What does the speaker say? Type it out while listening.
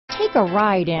Take a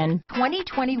ride in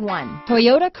 2021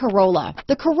 Toyota Corolla.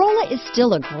 The Corolla is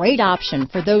still a great option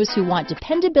for those who want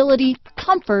dependability,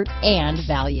 comfort, and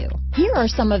value. Here are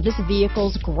some of this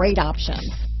vehicle's great options: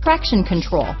 traction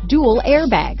control, dual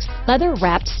airbags,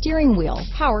 leather-wrapped steering wheel,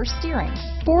 power steering,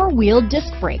 four-wheel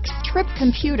disc brakes, trip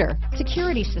computer,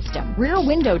 security system, rear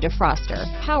window defroster,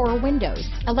 power windows,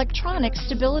 electronic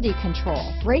stability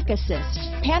control, brake assist,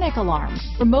 panic alarm,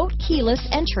 remote keyless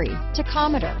entry,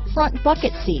 tachometer, front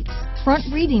bucket seats, front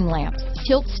reading lamps,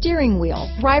 tilt steering wheel,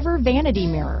 driver vanity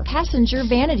mirror, passenger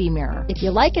vanity mirror. If you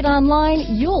like it online,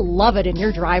 you'll love it in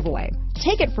your driveway.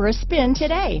 Take it for a spin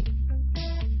today.